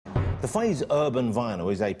The phrase urban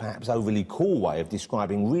vinyl is a perhaps overly cool way of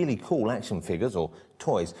describing really cool action figures or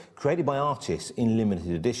toys created by artists in limited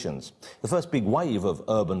editions. The first big wave of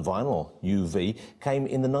urban vinyl, or UV, came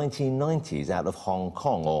in the 1990s out of Hong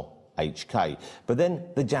Kong, or HK. But then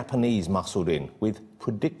the Japanese muscled in with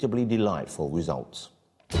predictably delightful results.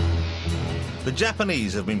 The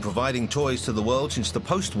Japanese have been providing toys to the world since the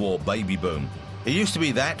post-war baby boom. It used to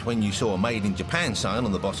be that when you saw a Made in Japan sign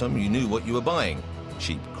on the bottom, you knew what you were buying.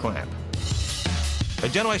 Cheap crap. A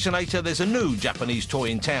generation later, there's a new Japanese toy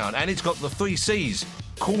in town, and it's got the 3 C's: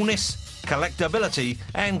 coolness, collectability,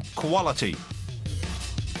 and quality.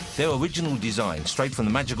 They're original designs, straight from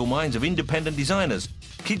the magical minds of independent designers,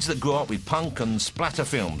 kids that grew up with punk and splatter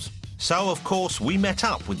films. So, of course, we met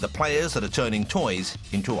up with the players that are turning toys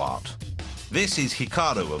into art. This is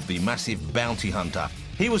Hikaru of the massive Bounty Hunter.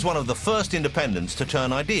 He was one of the first independents to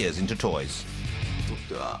turn ideas into toys.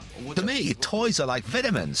 To me, toys are like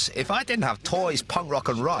vitamins. If I didn't have toys, punk rock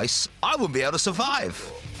and rice, I wouldn't be able to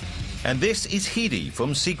survive. And this is Hidi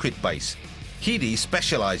from Secret Base. Hidi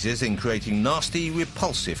specialises in creating nasty,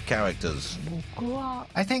 repulsive characters.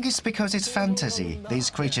 I think it's because it's fantasy. These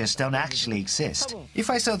creatures don't actually exist. If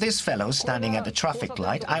I saw this fellow standing at the traffic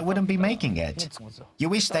light, I wouldn't be making it. You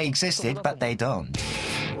wish they existed, but they don't.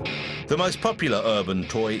 The most popular urban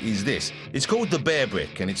toy is this. It's called the Bear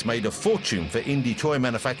Brick, and it's made a fortune for indie toy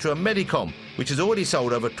manufacturer Medicom, which has already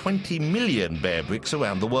sold over 20 million Bear Bricks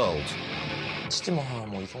around the world.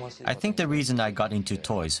 I think the reason I got into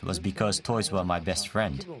toys was because toys were my best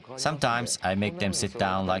friend. Sometimes I make them sit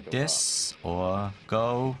down like this, or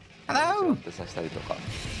go, "Hello!"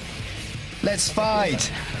 Let's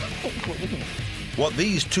fight! What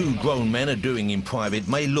these two grown men are doing in private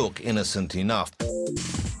may look innocent enough.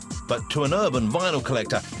 But to an urban vinyl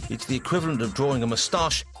collector, it's the equivalent of drawing a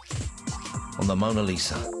moustache on the Mona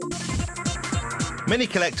Lisa. Many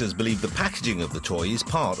collectors believe the packaging of the toy is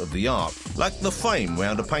part of the art, like the frame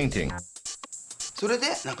round a painting.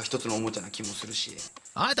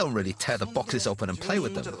 I don't really tear the boxes open and play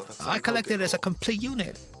with them. I collect it as a complete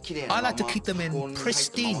unit. I like to keep them in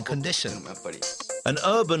pristine condition. An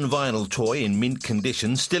urban vinyl toy in mint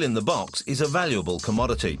condition, still in the box, is a valuable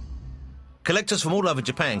commodity. Collectors from all over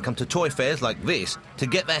Japan come to toy fairs like this to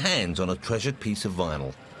get their hands on a treasured piece of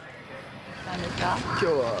vinyl.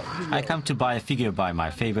 I come to buy a figure by my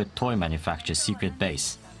favorite toy manufacturer, Secret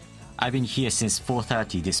Base. I've been here since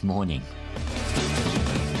 4:30 this morning.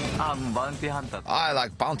 I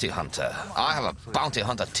like Bounty Hunter. I have a Bounty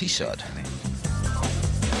Hunter t-shirt.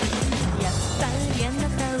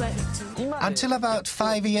 Until about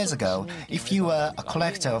 5 years ago, if you were a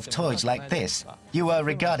collector of toys like this, you were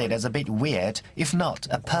regarded as a bit weird, if not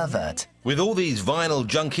a pervert. With all these vinyl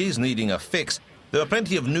junkies needing a fix, there are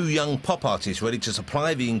plenty of new young pop artists ready to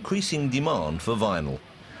supply the increasing demand for vinyl.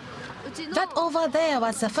 That over there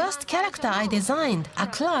was the first character I designed, a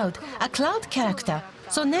cloud character.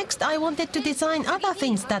 So next I wanted to design other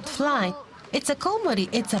things that fly. It's a komori,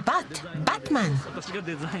 it's a Batman.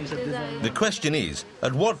 The question is,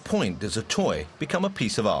 at what point does a toy become a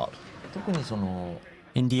piece of art?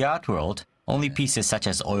 In the art world, only pieces such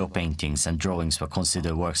as oil paintings and drawings were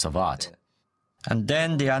considered works of art. And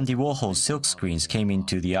then the Andy Warhol silk screens came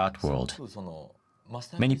into the art world.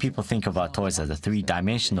 Many people think of our toys as the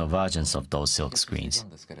 3-dimensional versions of those silk screens.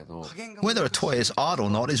 Whether a toy is art or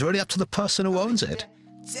not is really up to the person who owns it.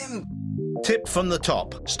 Tip from the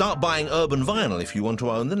top. Start buying urban vinyl if you want to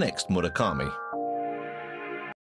own the next Murakami.